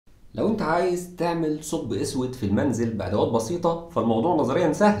لو انت عايز تعمل ثقب اسود في المنزل بادوات بسيطه فالموضوع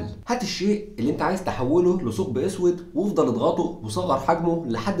نظريا سهل. هات الشيء اللي انت عايز تحوله لثقب اسود وافضل اضغطه وصغر حجمه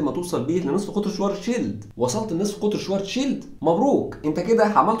لحد ما توصل بيه لنصف قطر شوارزشيلد. وصلت لنصف قطر شوارزشيلد؟ مبروك، انت كده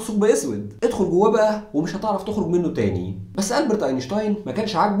عملت ثقب اسود. ادخل جواه بقى ومش هتعرف تخرج منه تاني. بس البرت اينشتاين ما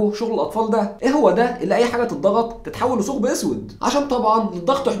كانش عاجبه شغل الاطفال ده. ايه هو ده اللي اي حاجه تتضغط تتحول لثقب اسود؟ عشان طبعا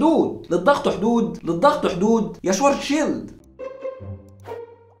للضغط حدود، للضغط حدود، للضغط حدود يا شوارزشيلد.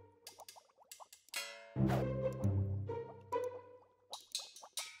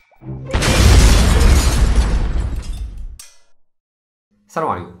 السلام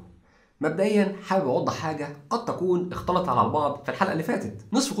عليكم. مبدئيا حابب اوضح حاجه قد تكون اختلط على البعض في الحلقه اللي فاتت.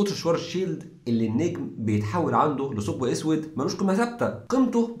 نصف قطر شوارزشيلد اللي النجم بيتحول عنده لثقب اسود ملوش قيمه ثابته،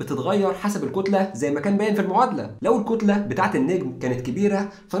 قيمته بتتغير حسب الكتله زي ما كان باين في المعادله. لو الكتله بتاعه النجم كانت كبيره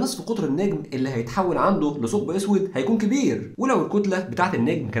فنصف قطر النجم اللي هيتحول عنده لثقب اسود هيكون كبير، ولو الكتله بتاعه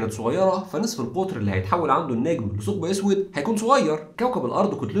النجم كانت صغيره فنصف القطر اللي هيتحول عنده النجم لثقب اسود هيكون صغير. كوكب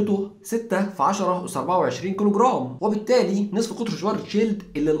الارض كتلته 6 في 10 أس 24 كيلو جرام، وبالتالي نصف قطر شوارزشيلد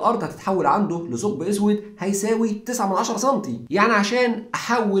اللي الارض هتتحول عنده لثقب اسود هيساوي 9 من 10 سم. يعني عشان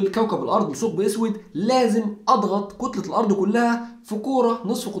احول كوكب الارض لثقب اسود لازم اضغط كتله الارض كلها في كوره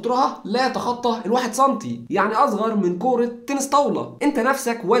نصف قطرها لا يتخطى ال1 سم، يعني اصغر من كوره تنس طاوله. انت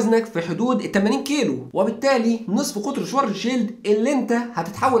نفسك وزنك في حدود ال 80 كيلو، وبالتالي نصف قطر شوارزشيلد اللي انت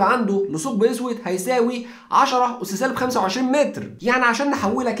هتتحول عنده لثقب اسود هيساوي 10 أس سالب 25 متر. يعني عشان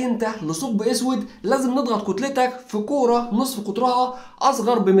نحولك انت لثقب اسود لازم نضغط كتلتك في كوره نصف قطرها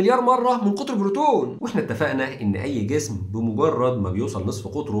اصغر بمليار مره من قطر بروتون. واحنا اتفقنا ان اي جسم بمجرد ما بيوصل نصف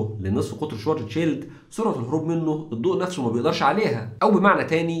قطره لنصف قطر شوارزشيلد سرعه الهروب منه الضوء نفسه ما بيقدرش عليها، او بمعنى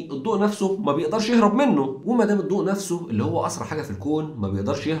تاني الضوء نفسه ما بيقدرش يهرب منه. وما دام الضوء نفسه اللي هو اسرع حاجه في الكون ما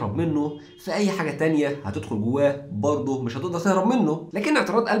بيقدرش يهرب منه، فاي حاجه تانيه هتدخل جواه برضه مش هتقدر تهرب منه. لكن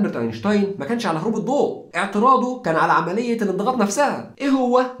اعتراض البرت اينشتاين ما كانش على هروب الضوء، اعتراضه كان على عمليه الانضغاط نفسها. ايه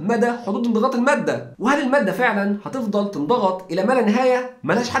هو مدى حدود انضغاط الماده؟ وهل الماده فعلا هتفضل تنضغط الى ما لا نهايه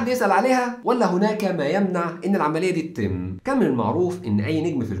ملهاش حد يسال عليها، ولا هناك ما يمنع ان العمليه دي تتم؟ كان من المعروف ان اي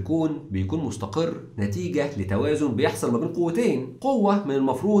نجم في الكون بيكون مستقر نتيجه لتوازن بيحصل ما بين قوتين. قوه من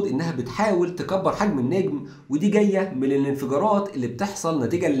المفروض انها بتحاول تكبر حجم النجم، ودي جايه من الانفجارات اللي بتحصل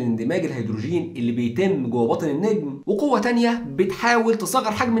نتيجه لاندماج الهيدروجين اللي بيتم جوه باطن النجم، وقوه تانيه بتحاول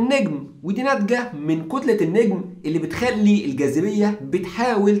تصغر حجم النجم، ودي ناتجه من كتله النجم اللي بتخلي الجاذبيه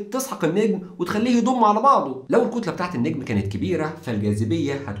بتحاول تسحق النجم وتخليه يضم على بعضه. لو الكتله بتاعت النجم كانت كبيره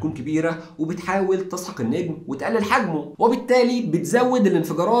فالجاذبيه هتكون كبيره وبتحاول تسحق النجم وتقلل حجمه، وبالتالي بتزود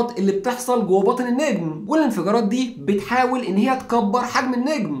الانفجارات اللي بتحصل جوه باطن النجم، والانفجارات دي بتحاول ان هي تكبر حجم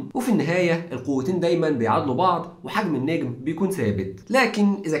النجم، وفي النهايه القوتين دايما بيعادلوا بعض وحجم النجم بيكون ثابت.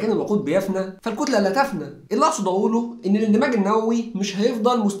 لكن اذا كان الوقود بيفنى فالكتله لا تفنى. اللي اقصد اقوله ان الاندماج النووي مش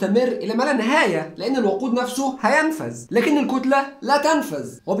هيفضل مستمر الى ما لا نهايه، لان الوقود نفسه هينفذ لكن الكتله لا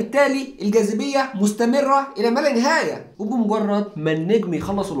تنفذ، وبالتالي الجاذبيه مستمره الى ما لا نهايه. وبمجرد ما النجم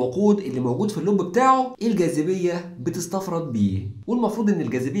يخلص الوقود اللي موجود في اللب بتاعه الجاذبيه بتستفرد بيه، والمفروض ان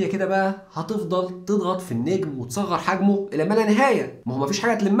الجاذبيه كده بقى هتفضل تضغط في النجم وتصغر حجمه الى ما لا نهايه. ما هو مفيش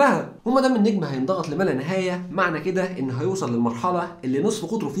حاجه تلمها، وما دام النجم هينضغط لما لا نهايه معنى كده انه هيوصل للمرحله اللي نصف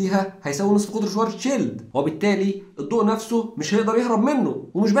قطره فيها هيساوي نصف قطر شوارزشيلد، وبالتالي الضوء نفسه مش هيقدر يهرب منه.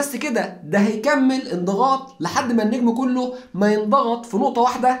 ومش بس كده، ده هيكمل انضغاط لحد ما النجم كله ما ينضغط في نقطه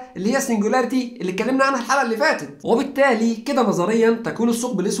واحده اللي هي السنجولاريتي اللي اتكلمنا عنها الحلقه اللي فاتت. وبالتالي كده نظريا تكون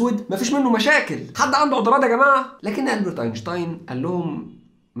الثقب الاسود مفيش منه مشاكل. حد عنده اعتراض يا جماعه؟ لكن البرت اينشتاين قال لهم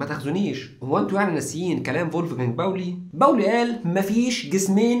ما تاخذونيش، هو انتوا يعني ناسيين كلام فولفجانج باولي؟ باولي قال مفيش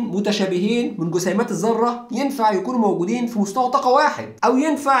جسمين متشابهين من جسيمات الذره ينفع يكونوا موجودين في مستوى طاقه واحد، او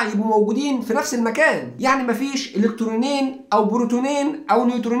ينفع يبقوا موجودين في نفس المكان. يعني مفيش الكترونين او بروتونين او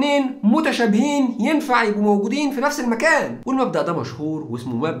نيوترونين متشابهين ينفع يبقوا موجودين في نفس المكان. والمبدأ ده مشهور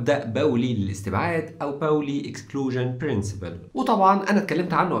واسمه مبدأ باولي للاستبعاد او باولي اكسكلوجن برنسبل، وطبعا انا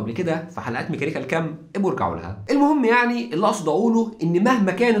اتكلمت عنه قبل كده في حلقات ميكانيكا الكم، ابقوا ارجعوا لها. المهم يعني اللي اقصد اقوله ان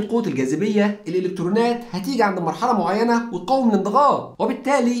مهما كانت قوة الجاذبية الإلكترونات هتيجي عند مرحلة معينة وتقاوم الانضغاط،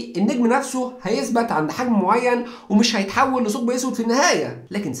 وبالتالي النجم نفسه هيثبت عند حجم معين ومش هيتحول لثقب أسود في النهاية.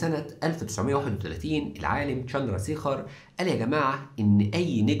 لكن سنة 1931 العالم تشاندرا سيخر قال يا جماعة إن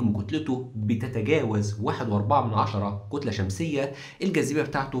أي نجم كتلته بتتجاوز 1.4 كتلة شمسية الجاذبية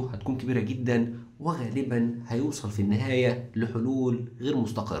بتاعته هتكون كبيرة جدا وغالبا هيوصل في النهاية لحلول غير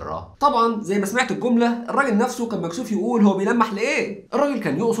مستقرة. طبعا زي ما سمعت الجملة، الراجل نفسه كان مكسوف يقول هو بيلمح لإيه. الراجل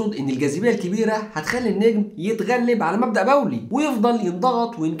كان يقصد إن الجاذبية الكبيرة هتخلي النجم يتغلب على مبدأ باولي ويفضل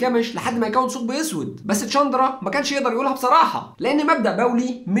ينضغط وينكمش لحد ما يكون ثقب اسود. بس تشاندرا ما كانش يقدر يقولها بصراحة، لأن مبدأ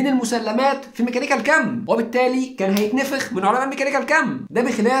باولي من المسلمات في ميكانيكا الكم، وبالتالي كان هيتنفخ من علماء ميكانيكا الكم. ده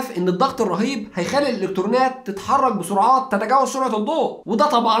بخلاف إن الضغط الرهيب هيخلي الإلكترونات تتحرك بسرعات تتجاوز سرعة الضوء، وده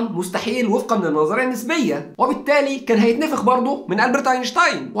طبعا مستحيل وفقا للنظرية النسبية، وبالتالي كان هيتنفخ برضه من ألبرت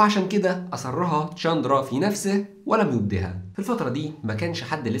اينشتاين. وعشان كده أصرها تشاندرا في نفسه ولم يبدها. في الفترة دي ما كانش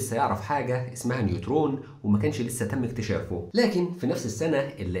حد لسه يعرف حاجة اسمها نيوترون، وما كانش لسه تم اكتشافه. لكن في نفس السنة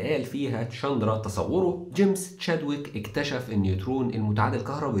اللي قال فيها تشاندرا تصوره، جيمس تشادويك اكتشف النيوترون المتعادل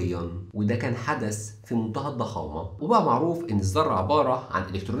كهربيا، وده كان حدث في منتهى الضخامة. وبقى معروف ان الذرة عبارة عن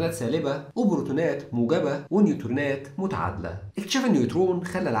الكترونات سالبة وبروتونات موجبة ونيوترونات متعادلة. اكتشاف النيوترون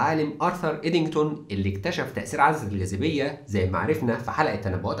خلى العالم آرثر إيدينغتون اللي اكتشف تأثير عدسة الجاذبية زي ما عرفنا في حلقة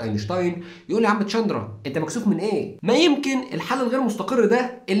تنبؤات اينشتاين يقول يا عم تشاندرا انت مكسوف من ايه؟ ما يمكن الحل الغير مستقر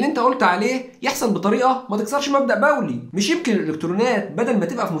ده اللي انت قلت عليه يحصل بطريقه ما تكسرش مبدأ باولي. مش يمكن الالكترونات بدل ما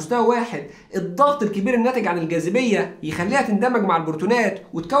تبقى في مستوى واحد، الضغط الكبير الناتج عن الجاذبيه يخليها تندمج مع البروتونات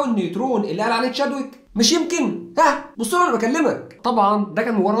وتكون النيوترون اللي قال عليه تشادويك؟ مش يمكن. بص له انا بكلمك. طبعا ده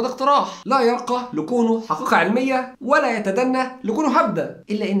كان مجرد اقتراح لا يرقى لكونه حقيقه علميه ولا يتدنى لكونه هبده،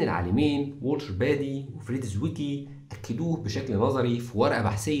 الا ان العالمين والتر بادي وفريد زويكي اكدوه بشكل نظري في ورقه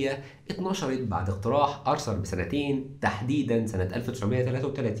بحثيه اتنشرت بعد اقتراح ارثر بسنتين، تحديدا سنه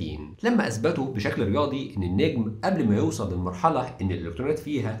 1933، لما اثبتوا بشكل رياضي ان النجم قبل ما يوصل للمرحله ان الالكترونات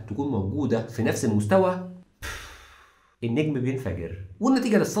فيها تكون موجوده في نفس المستوى النجم بينفجر.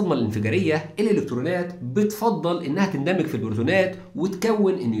 والنتيجة للصدمة الانفجارية الإلكترونات بتفضل إنها تندمج في البروتونات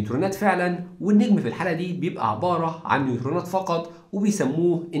وتكون النيوترونات فعلا، والنجم في الحالة دي بيبقى عبارة عن نيوترونات فقط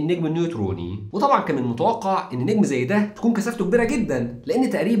وبيسموه النجم النيوتروني. وطبعا كان من المتوقع ان نجم زي ده تكون كثافته كبيره جدا، لان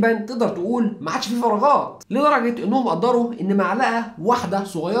تقريبا تقدر تقول ما عادش فيه فراغات، لدرجه انهم قدروا ان معلقه واحده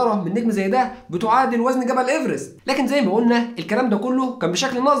صغيره من نجم زي ده بتعادل وزن جبل ايفرست. لكن زي ما قلنا الكلام ده كله كان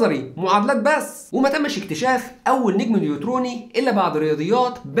بشكل نظري، معادلات بس، وما تمش اكتشاف اول نجم نيوتروني الا بعد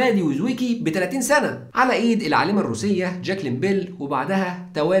رياضيات بادي وزويكي ب 30 سنه على ايد العالمه الروسيه جاكلين بيل، وبعدها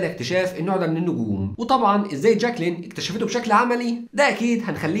توالى اكتشاف النوع ده من النجوم. وطبعا ازاي جاكلين اكتشفته بشكل عملي ده اكيد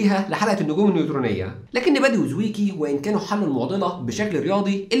هنخليها لحلقه النجوم النيوترونيه. لكن بادي وزويكي وان كانوا حلوا المعضله بشكل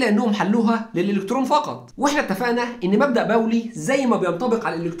رياضي الا انهم حلوها للالكترون فقط. واحنا اتفقنا ان مبدا باولي زي ما بينطبق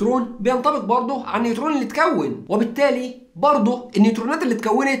على الالكترون بينطبق برضه على النيوترون اللي اتكون، وبالتالي برضه النيوترونات اللي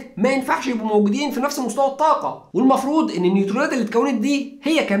اتكونت ما ينفعش يبقوا موجودين في نفس مستوى الطاقه، والمفروض ان النيوترونات اللي اتكونت دي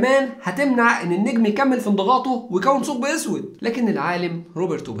هي كمان هتمنع ان النجم يكمل في انضغاطه ويكون ثقب اسود. لكن العالم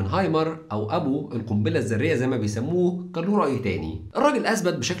روبرت اوبنهايمر او ابو القنبله الذريه زي ما بيسموه كان له راي تاني. الراجل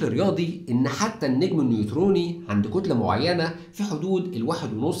اثبت بشكل رياضي ان حتى النجم النيوتروني عند كتله معينه في حدود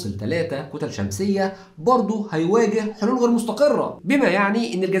 1.5 ل 3 كتل شمسيه برضه هيواجه حلول غير مستقره، بما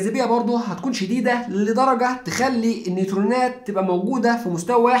يعني ان الجاذبيه برضه هتكون شديده لدرجه تخلي النيوترونات تبقى موجوده في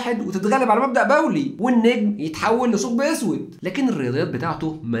مستوى واحد وتتغلب على مبدأ باولي والنجم يتحول لثقب اسود. لكن الرياضيات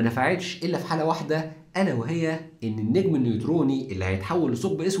بتاعته ما نفعتش الا في حاله واحده، الا وهي ان النجم النيوتروني اللي هيتحول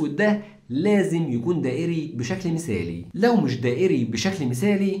لثقب اسود ده لازم يكون دائري بشكل مثالي. لو مش دائري بشكل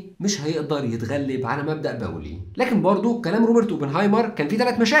مثالي مش هيقدر يتغلب على مبدأ باولي. لكن برضه كلام روبرت اوبنهايمر كان فيه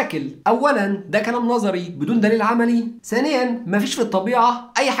 3 مشاكل. اولا ده كلام نظري بدون دليل عملي. ثانيا مفيش في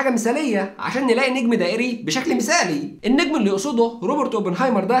الطبيعه اي حاجه مثاليه عشان نلاقي نجم دائري بشكل مثالي. النجم اللي يقصده روبرت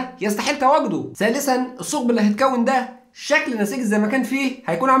اوبنهايمر ده يستحيل تواجده. ثالثا الثقب اللي هيتكون ده شكل نسيج الزمكان فيه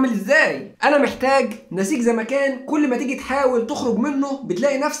هيكون عامل ازاي؟ انا محتاج نسيج زمكان كل ما تيجي تحاول تخرج منه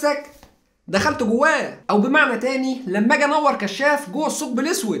بتلاقي نفسك دخلت جواه، او بمعنى تاني لما اجي انور كشاف جوه الثقب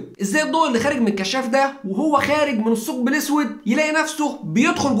الاسود، ازاي الضوء اللي خارج من الكشاف ده وهو خارج من الثقب الاسود يلاقي نفسه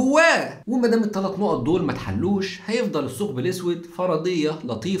بيدخل جواه؟ وما دام ال3 نقط دول ما اتحلوش هيفضل الثقب الاسود فرضيه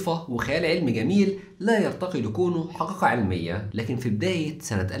لطيفه وخيال علمي جميل لا يرتقي لكونه حقيقه علميه. لكن في بدايه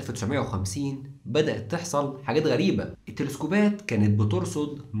سنه 1950 بدأت تحصل حاجات غريبة. التلسكوبات كانت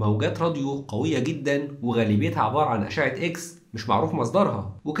بترصد موجات راديو قوية جدا وغالبيتها عبارة عن أشعة إكس مش معروف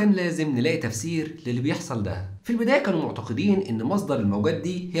مصدرها، وكان لازم نلاقي تفسير للي بيحصل ده. في البداية كانوا معتقدين إن مصدر الموجات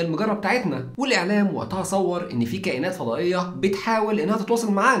دي هي المجرة بتاعتنا، والإعلام وقتها صور إن في كائنات فضائية بتحاول إنها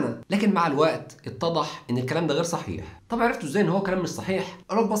تتواصل معانا، لكن مع الوقت اتضح إن الكلام ده غير صحيح. طب عرفتوا إزاي إن هو كلام مش صحيح؟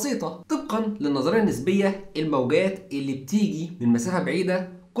 أقولك بسيطة، طبقا للنظرية النسبية الموجات اللي بتيجي من مسافة بعيدة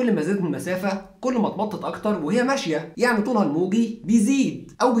كل ما زادت المسافة كل ما اتمطت أكتر وهي ماشية، يعني طولها الموجي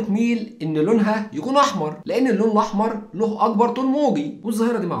بيزيد، أو بتميل إن لونها يكون أحمر لأن اللون الأحمر له أكبر طول موجي.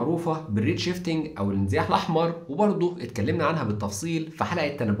 والظاهرة دي معروفة بالريد شيفتنج أو الانزياح الأحمر، وبرضه اتكلمنا عنها بالتفصيل في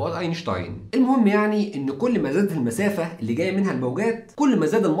حلقة تنبؤات اينشتاين. المهم يعني إن كل ما زادت المسافة اللي جاية منها الموجات كل ما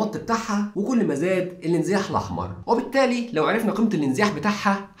زاد المط بتاعها وكل ما زاد الانزياح الأحمر، وبالتالي لو عرفنا قيمة الانزياح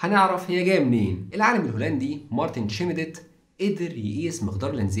بتاعها هنعرف هي جاية منين. العالم الهولندي مارتن شيميدت قدر يقيس مقدار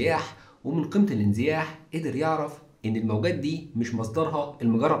الانزياح، ومن قيمة الانزياح قدر يعرف إن الموجات دي مش مصدرها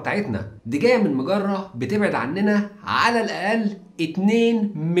المجرة بتاعتنا، دي جاية من مجرة بتبعد عننا على الأقل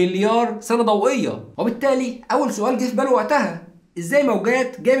 2 مليار سنة ضوئية. وبالتالي أول سؤال جه في باله وقتها، إزاي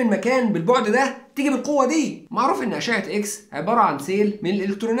موجات جاية من مكان بالبعد ده تيجي بالقوة دي؟ معروف إن أشعة إكس عبارة عن سيل من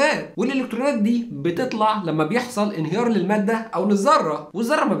الإلكترونات، والإلكترونات دي بتطلع لما بيحصل انهيار للمادة أو للذرة،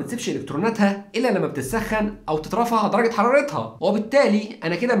 والذرة ما بتسيبش إلكتروناتها إلا لما بتتسخن أو تترفع درجة حرارتها. وبالتالي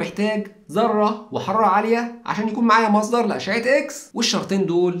أنا كده محتاج ذرة وحرارة عالية عشان يكون معايا مصدر لأشعة إكس، والشرطين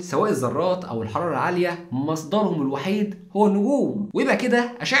دول سواء الذرات أو الحرارة العالية مصدرهم الوحيد هو النجوم. ويبقى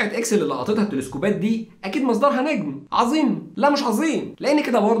كده أشعة إكس اللي لقطتها التلسكوبات دي أكيد مصدرها نجم. عظيم؟ لا مش عظيم، لأن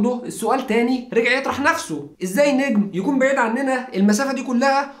كده برضه السؤال تاني رجع يطرح نفسه، ازاي نجم يكون بعيد عننا المسافة دي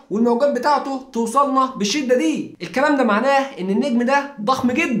كلها والموجات بتاعته توصلنا بالشدة دي؟ الكلام ده معناه ان النجم ده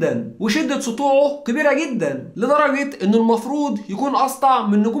ضخم جدا وشدة سطوعه كبيرة جدا لدرجة انه المفروض يكون اسطع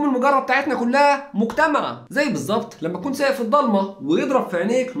من نجوم المجرة بتاعتنا كلها مجتمعة. زي بالظبط لما تكون سايق في الضلمة ويضرب في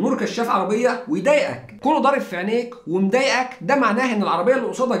عينيك نور كشاف عربية ويضايقك، كونه ضارب في عينيك ومضايقك ده معناه ان العربية اللي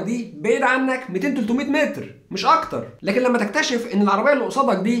قصادك دي بعيدة عنك 200 300 متر مش اكتر. لكن لما تكتشف ان العربية اللي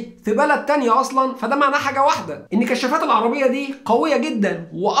قصادك دي في بلد تانية اصلا فده معناه حاجة واحدة، ان كشافات العربية دي قوية جدا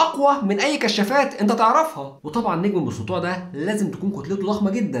واقوى من اي كشافات انت تعرفها. وطبعا نجم بالسطوع ده لازم تكون كتلته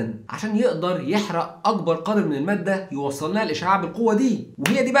ضخمة جدا عشان يقدر يحرق اكبر قدر من المادة يوصل لها الاشعاع بالقوة دي.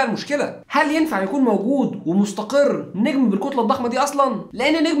 وهي دي بقى المشكلة، هل ينفع يكون موجود ومستقر نجم بالكتلة الضخمة دي اصلا؟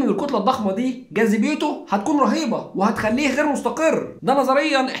 لان نجم بالكتلة الضخمة دي جاذبيته هتكون رهيبة وهتخليه غير مستقر. ده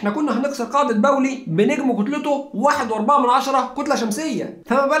نظريا احنا كنا هنكسر قاعدة باولي بنجم كتلته 1.4 كتلة شمسية،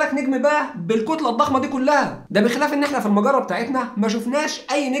 فما بالك نجم بقى بالكتلة الضخمة دي كلها؟ ده بخلاف ان احنا في المجرة بتاعتنا ما شفناش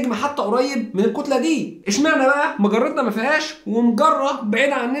اي نجم حتى قريب من الكتلة دي. اشمعنى بقى مجرتنا ما فيهاش ومجرة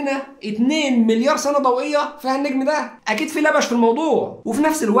بعيدة عننا 2 مليار سنة ضوئية فيها النجم ده؟ اكيد في لبش في الموضوع. وفي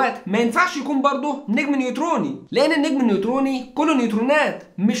نفس الوقت ما ينفعش يكون برضه نجم نيوتروني، لان النجم النيوتروني كله نيوترونات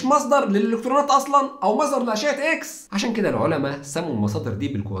مش مصدر للالكترونات اصلا او مصدر لاشعة اكس. عشان كده العلماء سموا المصادر دي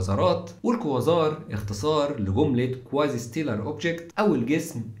بالكوازارات، والكوازار اختصار لجملة كوازي ستيلر اوبجكت او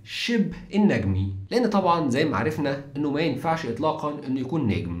الجسم شبه النجمي، لان طبعا زي ما عرفنا انه ما ينفعش اطلاقا انه يكون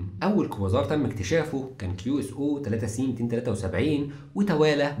نجم. اول كوازار تم اكتشافه كان QSO 3C273،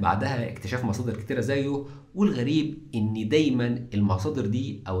 وتوالى بعدها اكتشاف مصادر كتيره زيه. والغريب ان دايما المصادر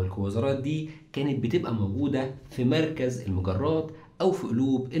دي او الكوازارات دي كانت بتبقى موجوده في مركز المجرات او في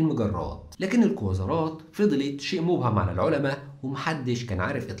قلوب المجرات، لكن الكوازارات فضلت شيء مبهم على العلماء ومحدش كان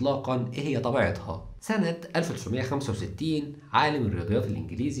عارف اطلاقا ايه هي طبيعتها. سنة 1965 عالم الرياضيات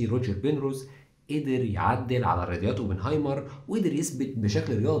الانجليزي روجر بنروز قدر يعدل على رياضيات اوبنهايمر وقدر يثبت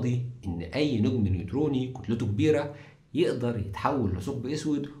بشكل رياضي ان اي نجم نيوتروني كتلته كبيرة يقدر يتحول لثقب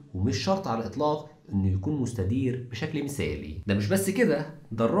اسود، ومش شرط على الاطلاق انه يكون مستدير بشكل مثالي. ده مش بس كده،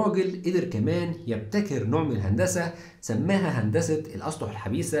 ده الراجل قدر كمان يبتكر نوع من الهندسة سماها هندسة الاسطح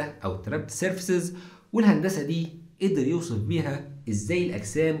الحبيسة او ترابت سيرفيسز، والهندسة دي قدر يوصف بيها ازاي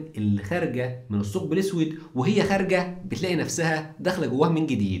الاجسام اللي خارجه من الثقب الاسود وهي خارجه بتلاقي نفسها داخله جواه من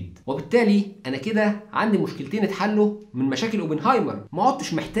جديد. وبالتالي انا كده عندي مشكلتين اتحلوا من مشاكل اوبنهايمر، ما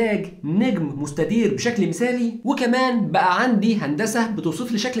عدتش محتاج نجم مستدير بشكل مثالي، وكمان بقى عندي هندسه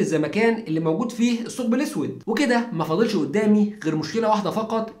بتوصف لي شكل الزمكان اللي موجود فيه الثقب الاسود. وكده ما فاضلش قدامي غير مشكله واحده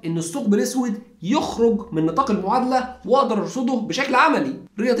فقط، ان الثقب الاسود يخرج من نطاق المعادله واقدر ارصده بشكل عملي.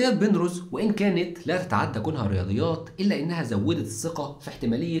 رياضيات بنروز وان كانت لا تتعدى كونها رياضيات الا انها زودت الثقه في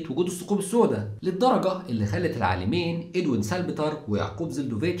احتماليه وجود الثقوب السوداء للدرجه اللي خلت العالمين ادوين سالبتر ويعقوب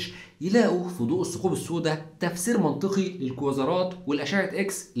زلدوفيتش يلاقوا في ضوء الثقوب السوداء تفسير منطقي للكوازارات والاشعه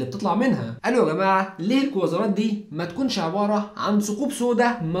اكس اللي بتطلع منها. قالوا يا جماعه ليه الكوازارات دي ما تكونش عباره عن ثقوب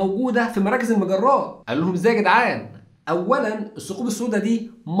سوداء موجوده في مراكز المجرات؟ قالوا لهم ازاي يا جدعان؟ اولا الثقوب السوداء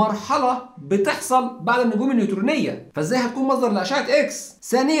دي مرحله بتحصل بعد النجوم النيوترونيه، فازاي هتكون مصدر لاشعه اكس؟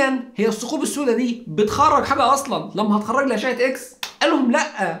 ثانيا هي الثقوب السوداء دي بتخرج حاجه اصلا لما هتخرج لاشعه اكس؟ قال لهم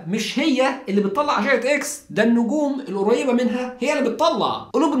لا، مش هي اللي بتطلع اشعه اكس، ده النجوم القريبه منها هي اللي بتطلع.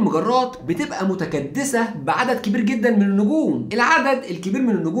 قلوب المجرات بتبقى متكدسه بعدد كبير جدا من النجوم، العدد الكبير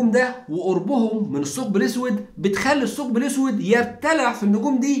من النجوم ده وقربهم من الثقب الاسود بتخلي الثقب الاسود يبتلع في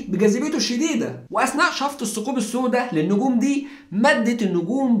النجوم دي بجاذبيته الشديده، واثناء شفط الثقوب السوداء للنجوم دي مادة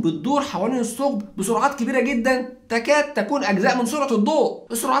النجوم بتدور حوالين الثقب بسرعات كبيرة جدا تكاد تكون أجزاء من سرعة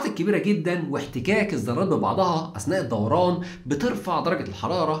الضوء. السرعات الكبيرة جدا واحتكاك الذرات ببعضها أثناء الدوران بترفع درجة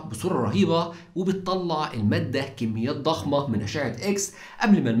الحرارة بصورة رهيبة، وبتطلع المادة كميات ضخمة من أشعة إكس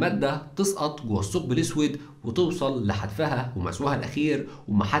قبل ما المادة تسقط جوه الثقب الأسود وتوصل لحتفها ومسواها الأخير،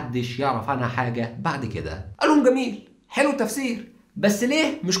 ومحدش يعرف عنها حاجة بعد كده. قالهم جميل، حلو التفسير، بس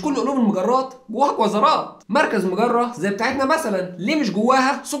ليه مش كل قلوب المجرات جواها كوازارات؟ مركز مجرة زي بتاعتنا مثلا ليه مش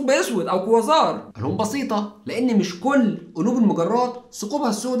جواها ثقب اسود او كوازار؟ قالهم بسيطة، لان مش كل قلوب المجرات ثقوبها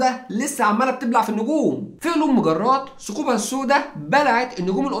السوداء لسه عمالة بتبلع في النجوم. في قلوب مجرات ثقوبها السوداء بلعت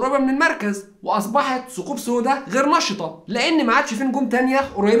النجوم القريبة من المركز واصبحت ثقوب سوداء غير نشطة، لان ما عادش في نجوم تانية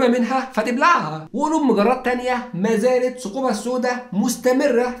قريبة منها فتبلعها. وقلوب مجرات تانية ما زالت ثقوبها السوداء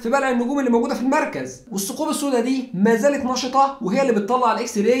مستمرة في بلع النجوم اللي موجودة في المركز، والثقوب السوداء دي ما زالت نشطة وهي اللي بتطلع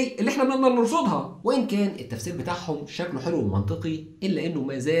الاكس راي اللي احنا بنقدر نرصدها. وان كان التفسير بتاعهم شكله حلو ومنطقي، الا انه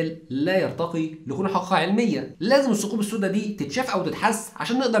ما زال لا يرتقي لكون حقيقة علمية. لازم الثقوب السوداء دي تتشاف او تتحس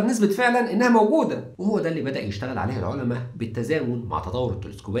عشان نقدر نثبت فعلا انها موجودة، وهو ده اللي بدأ يشتغل عليه العلماء بالتزامن مع تطور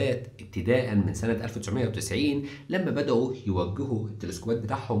التلسكوبات ابتداء من سنة 1990 لما بدأوا يوجهوا التلسكوبات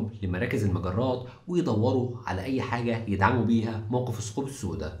بتاعهم لمراكز المجرات ويدوروا على اي حاجة يدعموا بيها موقف الثقوب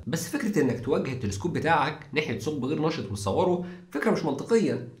السوداء. بس فكرة انك توجه التلسكوب بتاعك ناحية ثقب غير نشط وتصوره فكرة مش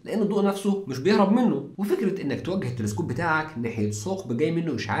منطقية، لان الضوء نفسه مش بيهرب منه. وفكرة انك توجه التلسكوب بتاعك ناحية ثقب جاي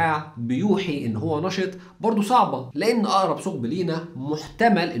منه اشعاع بيوحي ان هو نشط برضه صعبة، لان اقرب ثقب لينا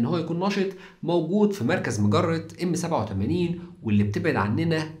محتمل ان هو يكون نشط موجود في مركز مجرة M87 واللي بتبعد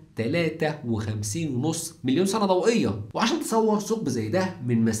عننا 53.5 مليون سنة ضوئية. وعشان تصور ثقب زي ده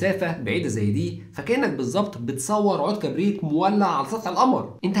من مسافة بعيدة زي دي فكأنك بالظبط بتصور عود كبريت مولع على سطح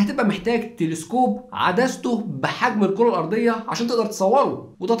القمر. انت هتبقى محتاج تلسكوب عدسته بحجم الكرة الأرضية عشان تقدر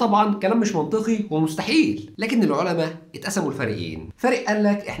تصوره، وده طبعا كلام مش منطقي ومستحيل. لكن العلماء اتقسموا لفريقين، فريق قال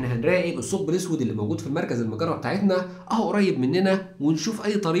لك احنا هنراقب الثقب الاسود اللي موجود في المركز المجرة بتاعتنا اهو قريب مننا ونشوف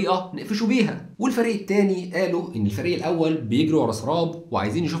اي طريقة نقفشه بيها، والفريق التاني قالوا ان الفريق الاول بيجروا ورا سراب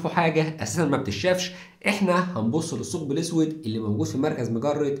وعايزين يشوفوا حاجة اساسا ما بتتشافش، احنا هنبص للثقب الاسود اللي موجود في مركز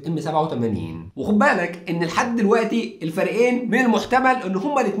مجرة M87. وخد بالك ان لحد دلوقتي الفريقين من المحتمل ان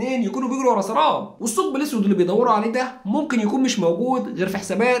هما الاثنين يكونوا بيجروا ورا سراب، والثقب الاسود اللي بيدوروا عليه ده ممكن يكون مش موجود غير في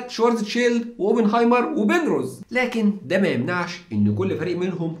حسابات شوارزتشيلد واوبنهايمر وبندروز. لكن ده ما يمنعش ان كل فريق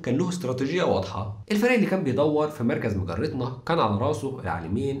منهم كان له استراتيجية واضحة. الفريق اللي كان بيدور في مركز مجرتنا كان على راسه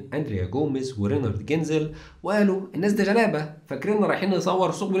العالمين اندريا جوميز ورينارد جينزل، وقالوا الناس دي غلابة فاكريننا رايحين نصور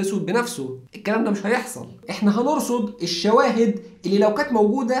الثقب الاسود بنفسه، الكلام ده مش هيحصل. احنا هنرصد الشواهد اللي لو كانت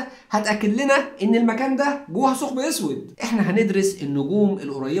موجودة هتأكد لنا ان المكان ده جوه ثقب اسود. احنا هندرس النجوم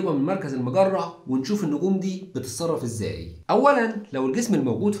القريبة من مركز المجرة ونشوف النجوم دي بتتصرف ازاي. اولا لو الجسم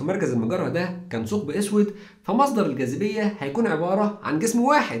الموجود في مركز المجرة ده كان ثقب اسود فمصدر الجاذبية هيكون عبارة عن جسم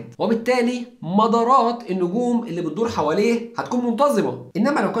واحد، وبالتالي مدارات النجوم اللي بتدور حواليه هتكون منتظمة.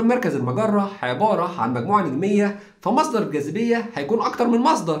 انما لو كان مركز المجرة عبارة عن مجموعة نجمية فمصدر الجاذبية هيكون أكتر من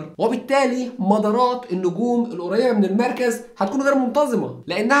مصدر، وبالتالي مدارات النجوم القريبة من المركز هتكون غير منتظمة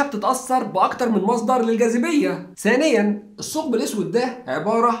لأنها بتتأثر بأكتر من مصدر للجاذبية. ثانيا الثقب الأسود ده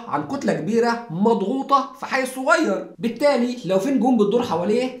عبارة عن كتلة كبيرة مضغوطة في حيز صغير، بالتالي لو في نجوم بتدور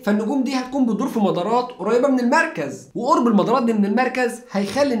حواليه فالنجوم دي هتكون بتدور في مدارات قريبة من المركز، وقرب المدارات دي من المركز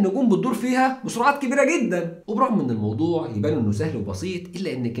هيخلي النجوم بتدور فيها بسرعات كبيرة جدا. وبرغم ان الموضوع يبان انه سهل وبسيط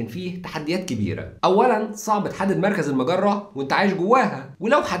الا ان كان فيه تحديات كبيرة. اولا صعب تحدد مركز المجرة وانت عايش جواها،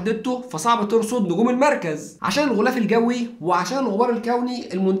 ولو حددته فصعب ترصد نجوم المركز عشان الغلاف الجوي وعشان الغبار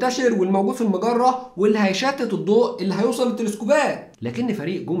الكوني المنتشر والموجود في المجرة واللي هيشتت الضوء اللي هيوصل للتلسكوبات. لكن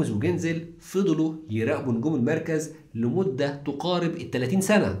فريق جوميز وجينزل فضلوا يراقبوا نجوم المركز لمدة تقارب 30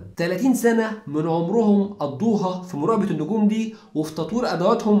 سنة. 30 سنة من عمرهم قضوها في مراقبة النجوم دي وفي تطوير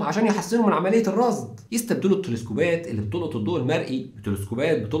أدواتهم عشان يحسنوا من عملية الرصد. يستبدلوا التلسكوبات اللي بتلقط الضوء المرئي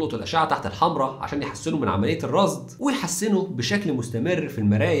بتلسكوبات بتلقط الأشعة تحت الحمراء عشان يحسنوا من عملية الرصد، ويحسنوا بشكل مستمر في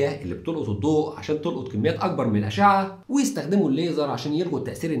المرايا اللي بتلقط الضوء عشان تلقط كميات أكبر من الأشعة، ويستخدموا الليزر عشان يلغوا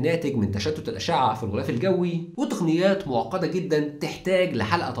التأثير الناتج من تشتت الأشعة في الغلاف الجوي، وتقنيات معقدة جدا تحتاج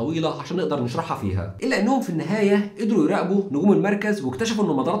لحلقة طويلة عشان نقدر نشرحها فيها. إلا أنهم في النهاية قدروا يراقبوا نجوم المركز واكتشفوا ان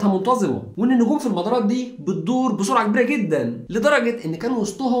مداراتها منتظمه، وان النجوم في المدارات دي بتدور بسرعه كبيره جدا لدرجه ان كان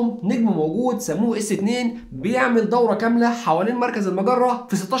وسطهم نجم موجود سموه S2 بيعمل دوره كامله حوالين مركز المجره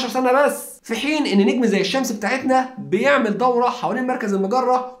في 16 سنه بس، في حين ان نجم زي الشمس بتاعتنا بيعمل دوره حوالين مركز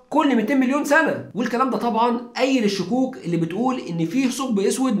المجره كل 200 مليون سنه. والكلام ده طبعا اي للشكوك اللي بتقول ان فيه ثقب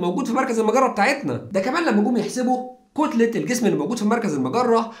اسود موجود في مركز المجره بتاعتنا. ده كمان لما جم يحسبوا كتلة الجسم اللي موجود في مركز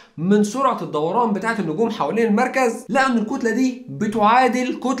المجرة من سرعة الدوران بتاعة النجوم حوالين المركز، لقى ان الكتلة دي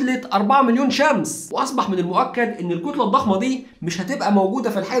بتعادل كتلة 4 مليون شمس. واصبح من المؤكد ان الكتلة الضخمة دي مش هتبقى موجودة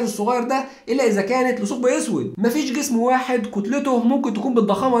في الحيز الصغير ده الا اذا كانت لثقب اسود. مفيش جسم واحد كتلته ممكن تكون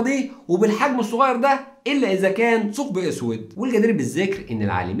بالضخامة دي وبالحجم الصغير ده الا اذا كان ثقب اسود. والجدير بالذكر ان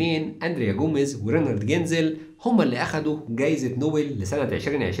العالمين اندريا جوميز ورينارد جينزل هم اللي اخدوا جائزة نوبل لسنة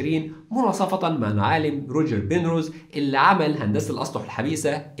 2020 مناصفة مع العالم روجر بينروز اللي عمل هندسة الاسطح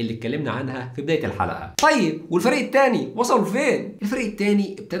الحبيسة اللي اتكلمنا عنها في بداية الحلقة. طيب والفريق الثاني وصلوا لفين؟ الفريق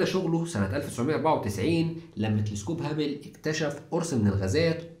الثاني ابتدى شغله سنة 1994 لما تلسكوب هابل اكتشف قرص من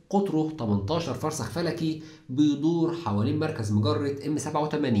الغازات قطره 18 فرسخ فلكي بيدور حوالين مركز مجرة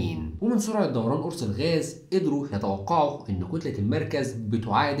M87، ومن سرعة دوران قرص الغاز قدروا يتوقعوا ان كتلة المركز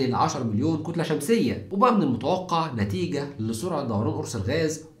بتعادل 10 مليون كتلة شمسية. وبقى من المتوقع نتيجة لسرعة دوران قرص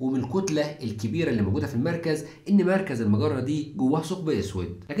الغاز ومن الكتلة الكبيرة اللي موجودة في المركز ان مركز المجرة دي جواه ثقب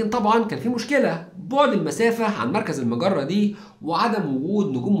اسود. لكن طبعا كان في مشكلة، بعد المسافة عن مركز المجرة دي وعدم وجود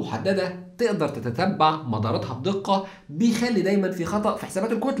نجوم محددة تقدر تتتبع مداراتها بدقة بيخلي دايما في خطأ في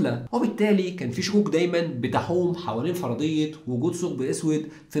حسابات الكتلة، وبالتالي كان في شكوك دايما بتحوم حوالين فرضية وجود ثقب اسود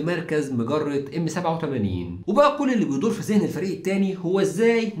في مركز مجرة M87. وبقى كل اللي بيدور في ذهن الفريق الثاني هو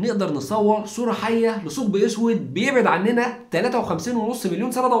ازاي نقدر نصور صورة حية لثقب اسود بيبعد عننا 53.5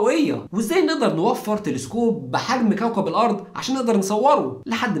 مليون سنة ضوئية، وازاي نقدر نوفر تلسكوب بحجم كوكب الارض عشان نقدر نصوره.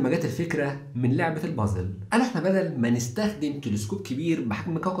 لحد ما جت الفكرة من لعبة البازل، قالوا احنا بدل ما نستخدم تلسكوب كبير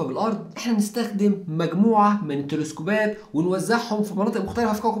بحجم كوكب الارض احنا نستخدم مجموعة من التلسكوبات ونوزعهم في مناطق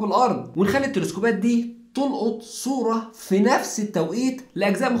مختلفة في كوكب الارض، ونخلي التلسكوبات دي تلقط صورة في نفس التوقيت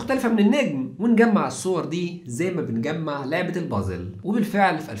لأجزاء مختلفة من النجم، ونجمع الصور دي زي ما بنجمع لعبة البازل.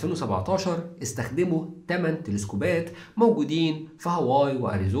 وبالفعل في 2017 استخدموا 8 تلسكوبات موجودين في هاواي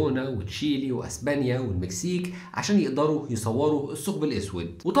وأريزونا وتشيلي وأسبانيا والمكسيك عشان يقدروا يصوروا الثقب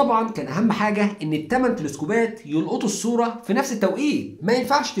الأسود. وطبعا كان أهم حاجة إن ال8 تلسكوبات يلقطوا الصورة في نفس التوقيت، ما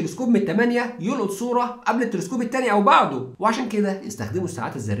ينفعش تلسكوب من ال8 يلقط صورة قبل التلسكوب الثاني أو بعده. وعشان كده استخدموا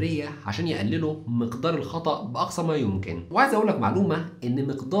الساعات الذرية عشان يقللوا مقدار الخطأ بأقصى ما يمكن. وعايز أقول لك معلومة إن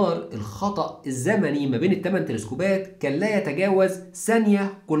مقدار الخطأ الزمني ما بين ال8 تلسكوبات كان لا يتجاوز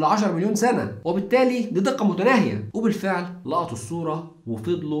ثانية كل 10 مليون سنة، وبالتالي دي دقة متناهية. وبالفعل لقطوا الصورة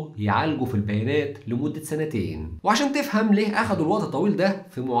وفضلوا يعالجوا في البيانات لمدة 2 سنين. وعشان تفهم ليه أخدوا الوقت الطويل ده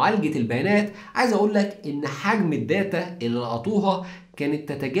في معالجة البيانات، عايز أقول لك إن حجم الداتا اللي لقطوها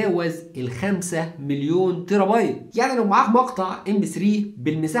كانت تتجاوز ال5 مليون تيرا بايت. يعني لو معاك مقطع MP3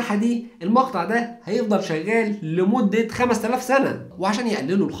 بالمساحة دي، المقطع ده هيفضل شغال لمدة 5000 سنة. وعشان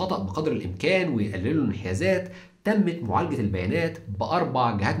يقللوا الخطأ بقدر الإمكان ويقللوا الانحيازات، تمت معالجة البيانات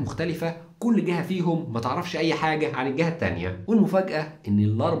ب4 جهات مختلفة، كل جهة فيهم ما تعرفش أي حاجة عن الجهة التانية. والمفاجأة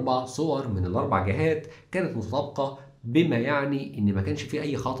إن ال4 صور من ال4 جهات كانت متطابقة، بما يعني ان ما كانش في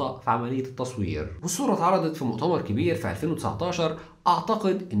اي خطأ في عملية التصوير. والصورة اتعرضت في مؤتمر كبير في 2019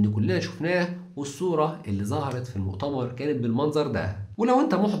 اعتقد ان كلنا شفناه، والصورة اللي ظهرت في المؤتمر كانت بالمنظر ده. ولو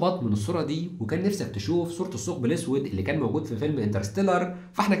انت محبط من الصورة دي وكان نفسك تشوف صورة الثقب الاسود اللي كان موجود في فيلم انترستيلر،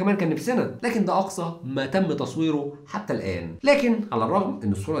 فاحنا كمان كان نفسنا، لكن ده اقصى ما تم تصويره حتى الان. لكن على الرغم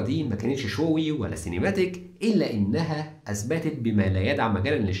ان الصورة دي ما كانتش شوي ولا سينماتيك، الا انها اثبتت بما لا يدع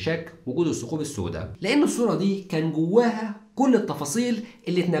مجالا للشك وجود الثقوب السوداء، لان الصورة دي كان جواها كل التفاصيل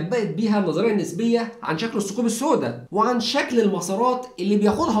اللي اتنبأت بيها النظرية النسبية عن شكل الثقوب السوداء وعن شكل المسارات اللي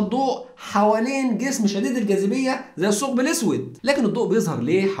بياخدها الضوء حوالين جسم شديد الجاذبية زي الثقب الاسود. لكن الضوء بيظهر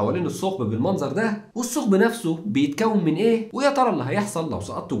ليه حوالين الثقب بالمنظر ده؟ والثقب نفسه بيتكون من ايه؟ ويا ترى اللي هيحصل لو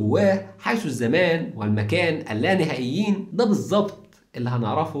سقطت جواه حيث الزمان والمكان اللانهائيين؟ ده بالظبط اللي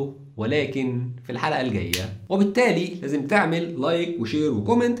هنعرفه ولكن في الحلقة الجاية. وبالتالي لازم تعمل لايك وشير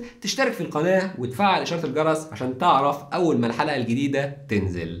وكومنت، تشترك في القناة وتفعل إشارة الجرس عشان تعرف أول ما الحلقة الجديدة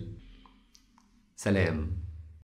تنزل. سلام.